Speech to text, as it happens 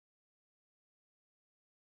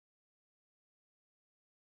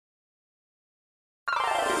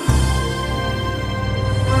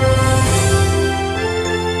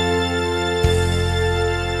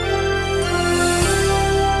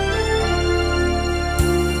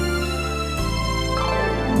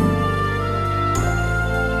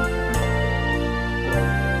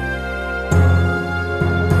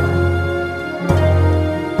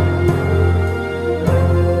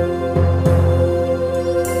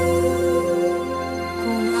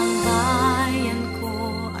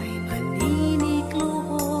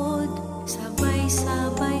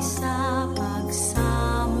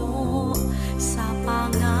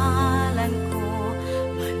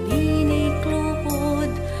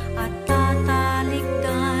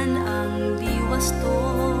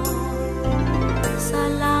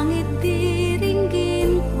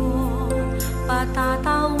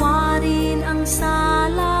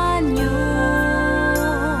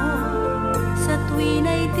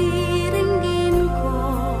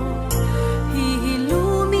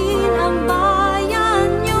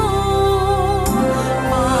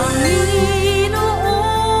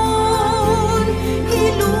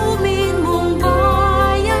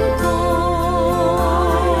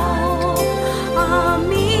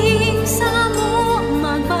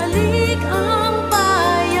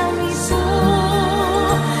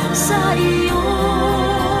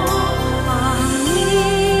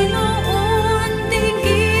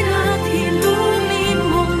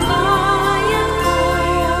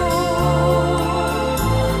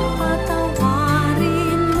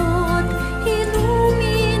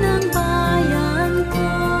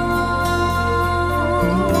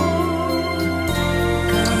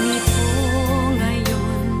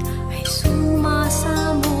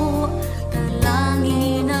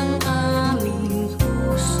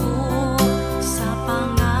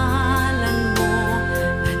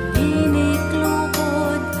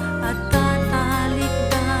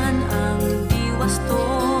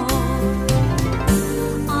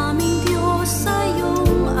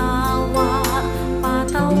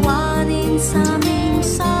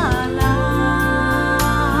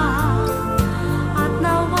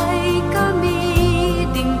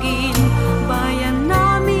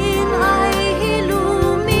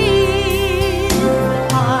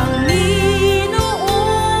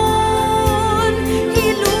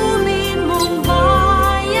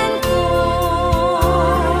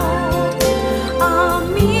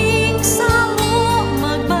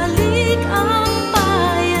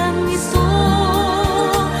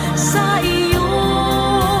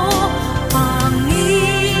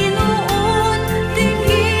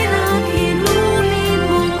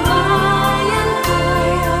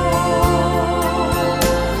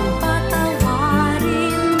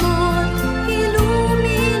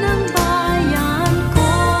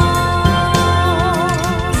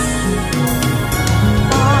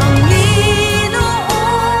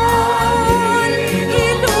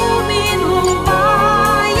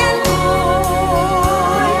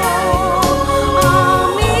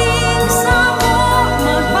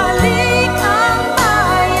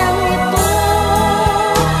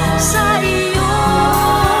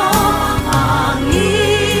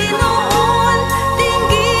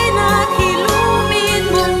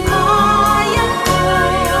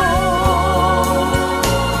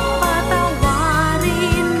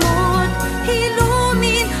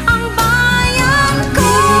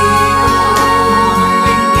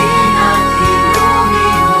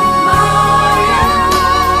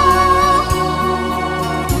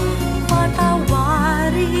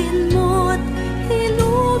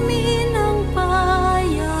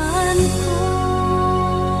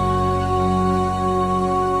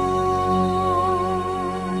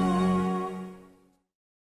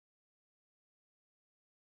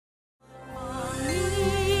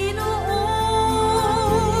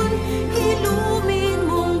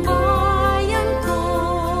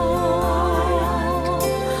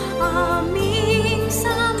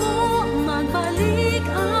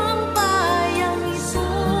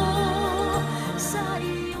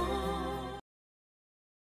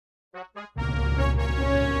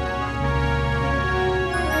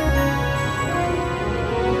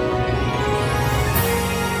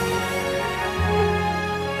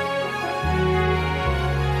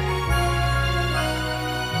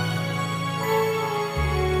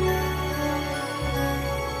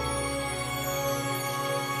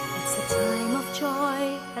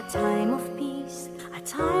A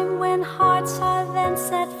time when hearts are then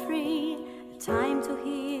set free, a time to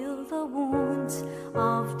heal the wounds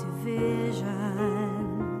of division.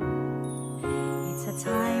 It's a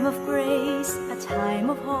time of grace, a time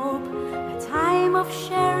of hope, a time of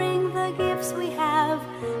sharing the gifts we have,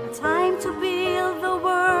 a time to build the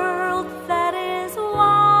world that is one.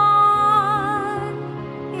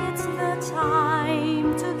 It's the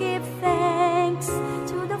time to give thanks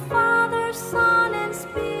to the Father, Son, and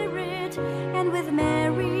Spirit, and with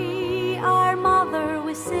Mary, our mother,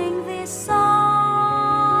 we sing this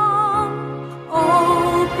song.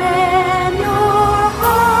 Open your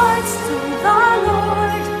hearts to the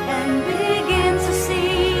Lord and begin to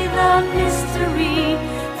see the mystery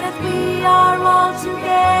that we are all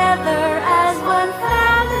together as one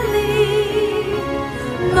family.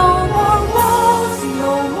 No more walls,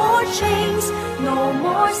 no more chains, no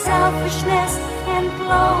more selfishness and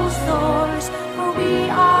closed doors, for we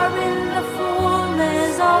are in the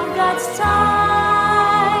fullness of God's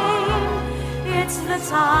time. It's the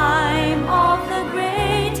time of the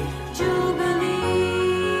great Jubilee.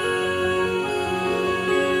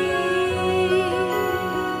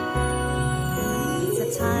 It's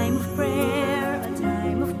a time of prayer, a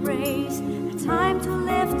time of praise, a time to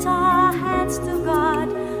lift our hands to God,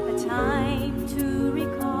 a time to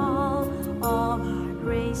recall all our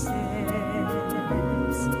graces.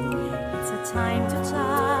 It's a time to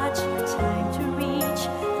touch, a time to reach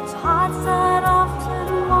those hearts that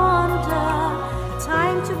often wander, a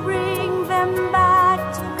time to bring them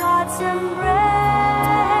back to God's embrace.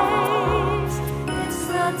 It's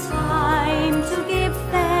the time to give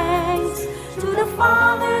thanks to the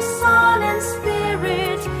Father, Son, and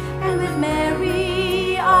Spirit, and with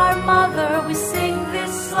Mary, our mother, we sing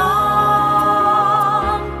this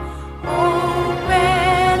song.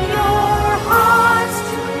 Open your hearts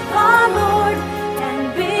to the Lord and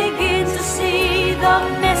begin to see the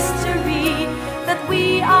mystery that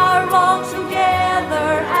we are all together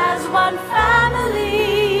as one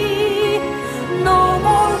family. No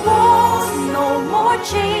more walls, no more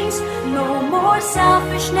chains, no more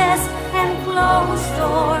selfishness and closed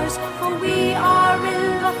doors, for we are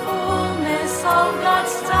in the fullness of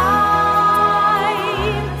God's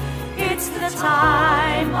time. It's the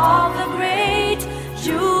time of the great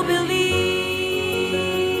Jubilee.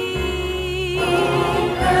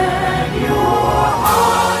 Open your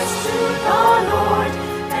hearts to the Lord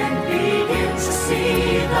and begin to see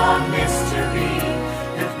the mystery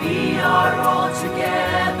that we are all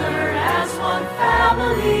together as one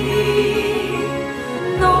family.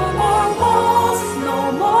 No more walls, no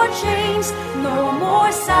more chains, no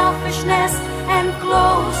more selfishness and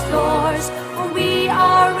closed doors, for we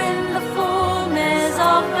are in the fullness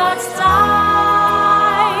of God's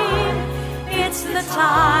time. It's the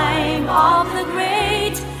time of the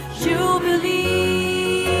great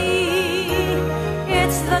Jubilee.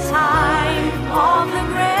 It's the time of the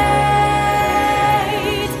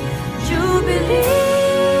great Jubilee.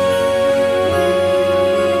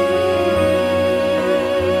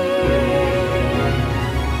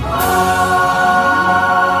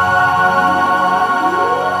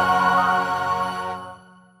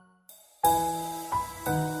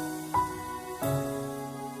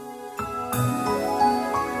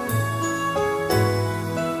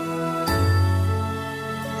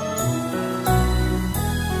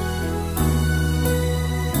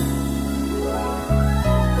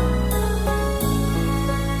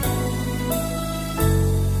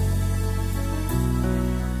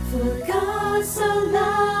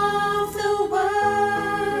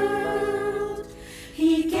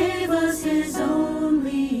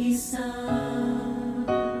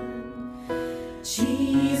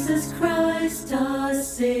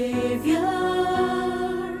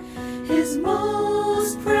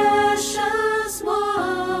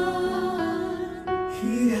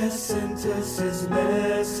 His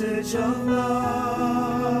message of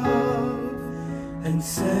love and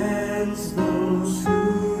sends those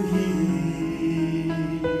who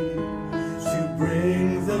heed to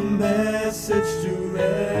bring the message to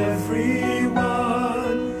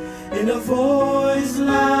everyone in a voice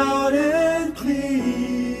loud and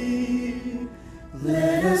clear.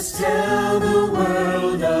 Let us tell the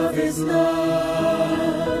world of His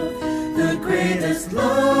love, the greatest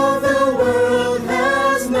love the world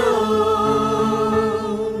has known.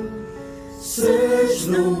 Search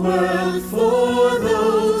the world for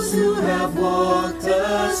those who have walked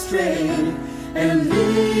astray and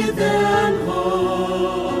lead them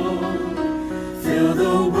home. Fill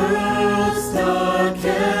the world's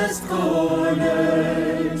darkest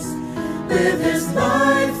corners with His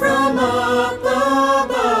light from up above.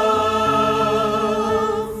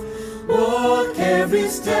 Walk every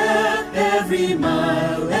step, every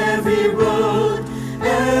mile, every road,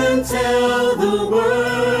 and tell the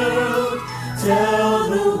world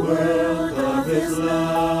of His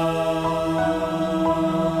love.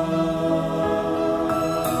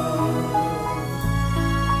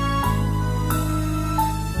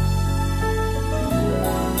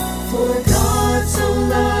 For God so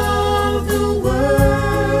loved the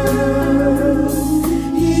world,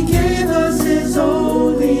 He gave us His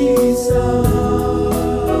only Son,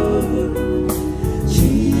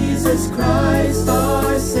 Jesus Christ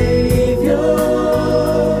our Savior,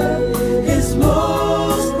 His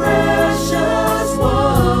most precious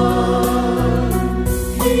one.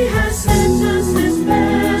 He has sent us His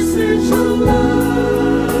message of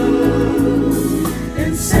love,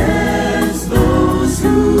 and sends those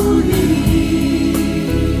who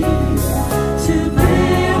heed to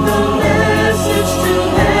bring the message to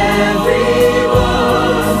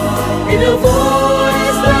everyone in a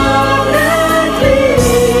voice loud and clear.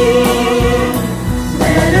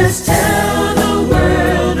 Let us tell the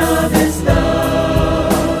world of His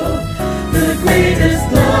love, the greatest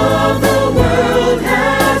love the world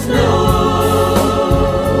has known.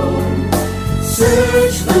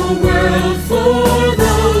 Search the world for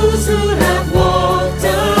those who have walked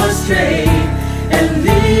astray, and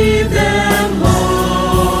leave them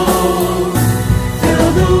home. Fill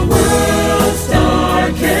the world's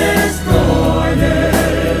darkest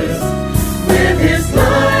corners with His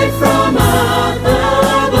light from up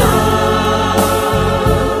above.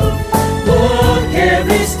 Walk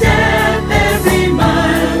every step, every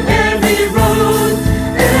mile, every road,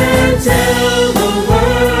 and tell the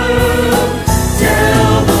world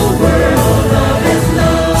of His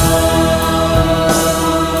love.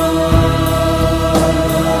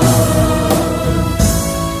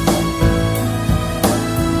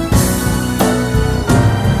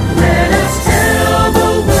 Let us tell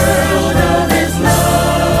the world of His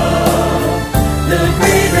love, the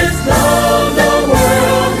greatest love the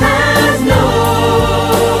world has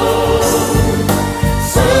known.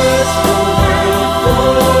 Search the world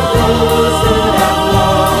for those who have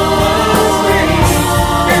walked astray,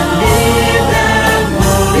 and leave them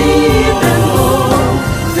home.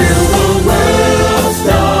 Fill the world's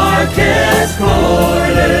darkest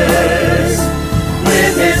corners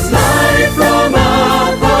with His light from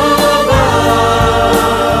up above.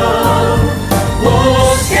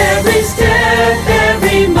 Walk every step,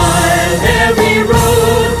 every mile, every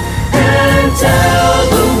road, and tell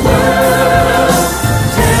the world.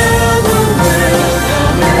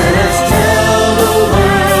 Let us tell the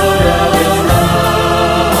world of His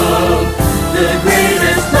love, the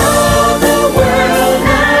greatest love the world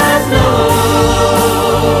has known.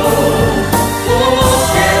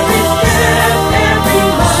 Walk every step, every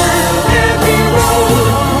mile, every road,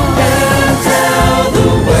 and tell the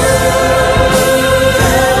world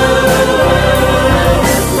of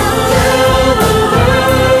His love.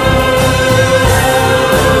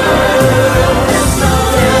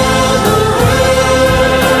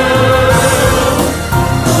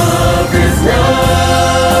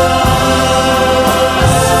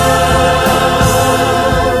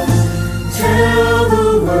 Tell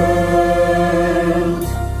the world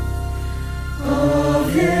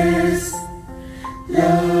of His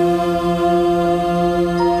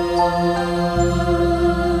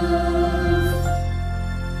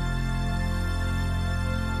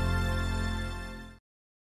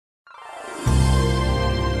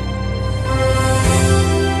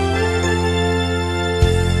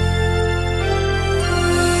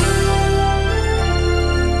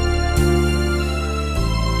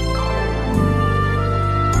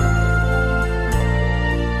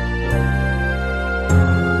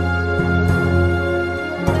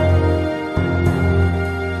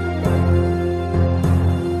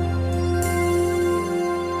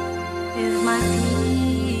If my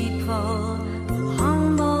people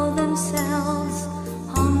humble themselves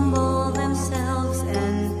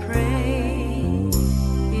and pray,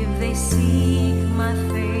 if they seek my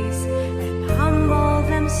face